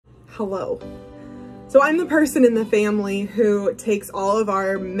Hello. So I'm the person in the family who takes all of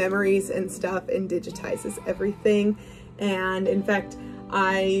our memories and stuff and digitizes everything. And in fact,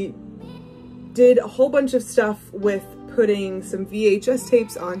 I did a whole bunch of stuff with putting some VHS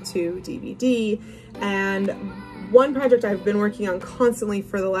tapes onto DVD. And one project I've been working on constantly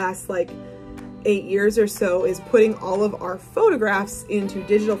for the last like 8 years or so is putting all of our photographs into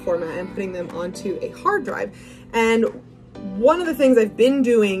digital format and putting them onto a hard drive. And one of the things I've been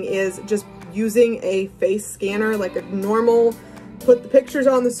doing is just using a face scanner, like a normal, put the pictures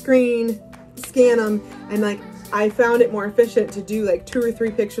on the screen, scan them, and like I found it more efficient to do like 2 or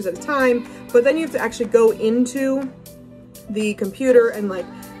 3 pictures at a time, but then you have to actually go into the computer and like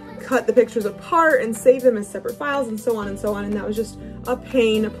cut the pictures apart and save them as separate files and so on and so on, and that was just a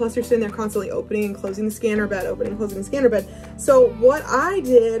pain. Plus you're sitting there constantly opening and closing the scanner bed, opening and closing the scanner bed. So what I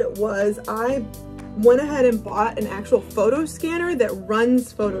did was I went ahead and bought an actual photo scanner that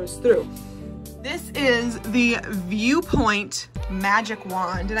runs photos through. This is the VuPoint magic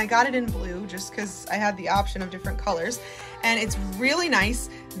wand, and I got it in blue just because I had the option of different colors, and it's really nice.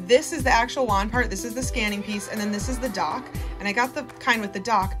 This is the actual wand part, this is the scanning piece, and then this is the dock, and I got the kind with the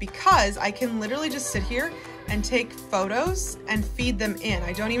dock because I can literally just sit here and take photos and feed them in.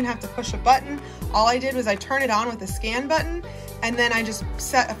 I don't even have to push a button. All I did was I turn it on with the scan button, and then I just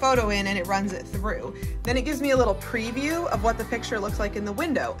set a photo in and it runs it through. Then it gives me a little preview of what the picture looks like in the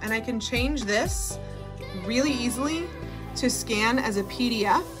window, and I can change this really easily to scan as a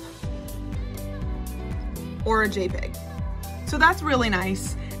PDF or a JPEG. So that's really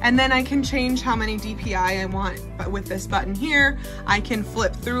nice. And then I can change how many DPI I want with this button here. I can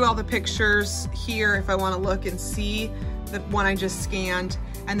flip through all the pictures here if I want to look and see the one I just scanned.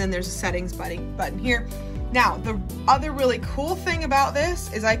 And then there's a settings button here. Now, the other really cool thing about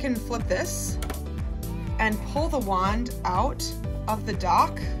this is I can flip this and pull the wand out of the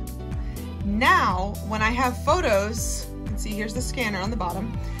dock. Now, when I have photos, you can see here's the scanner on the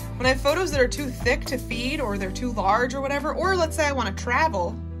bottom. When I have photos that are too thick to feed, or they're too large or whatever, or let's say I want to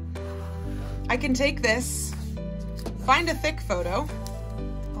travel, I can take this, find a thick photo.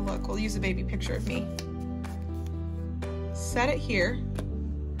 Oh look, we'll use a baby picture of me. Set it here,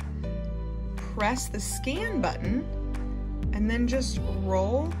 press the scan button, and then just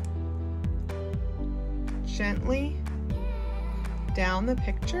roll gently down the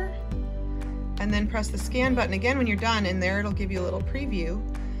picture, and then press the scan button again when you're done, and there it'll give you a little preview.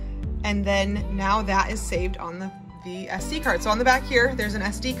 And then now that is saved on the SD card. So on the back here, there's an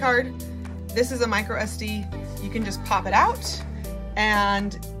SD card. This is a micro SD. You can just pop it out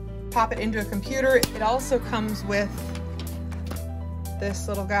and pop it into a computer. It also comes with this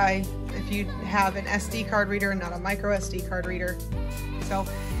little guy if you have an SD card reader and not a micro SD card reader. So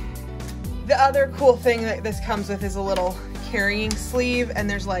the other cool thing that this comes with is a little carrying sleeve, and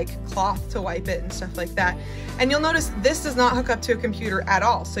there's like cloth to wipe it and stuff like that. And you'll notice this does not hook up to a computer at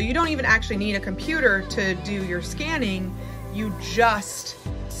all. So you don't even actually need a computer to do your scanning. You just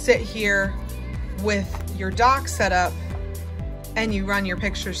sit here with your dock set up and you run your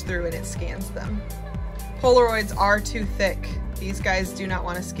pictures through and it scans them. Polaroids are too thick. These guys do not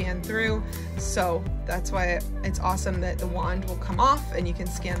want to scan through. So that's why it's awesome that the wand will come off and you can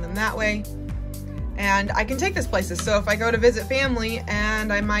scan them that way. And I can take this places. So if I go to visit family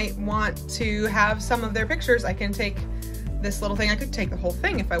and I might want to have some of their pictures, I can take this little thing. I could take the whole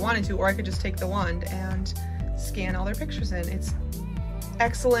thing if I wanted to, or I could just take the wand and scan all their pictures in. It's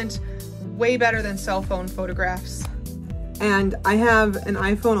excellent, way better than cell phone photographs. And I have an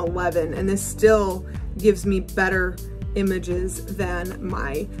iPhone 11, and this still gives me better images than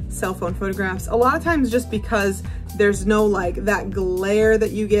my cell phone photographs. A lot of times just because there's no like that glare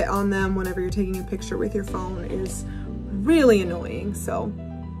that you get on them whenever you're taking a picture with your phone is really annoying. So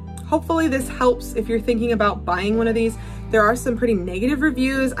hopefully this helps if you're thinking about buying one of these. There are some pretty negative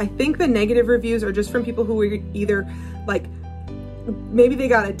reviews. I think the negative reviews are just from people who were either like, maybe they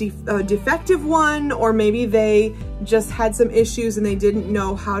got a defective one, or maybe they just had some issues and they didn't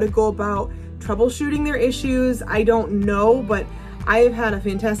know how to go about troubleshooting their issues. I don't know, but I have had a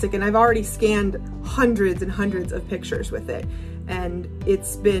fantastic, and I've already scanned hundreds and hundreds of pictures with it, and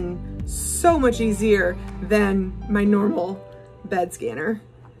it's been so much easier than my normal bed scanner.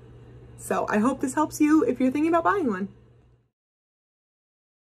 So I hope this helps you if you're thinking about buying one.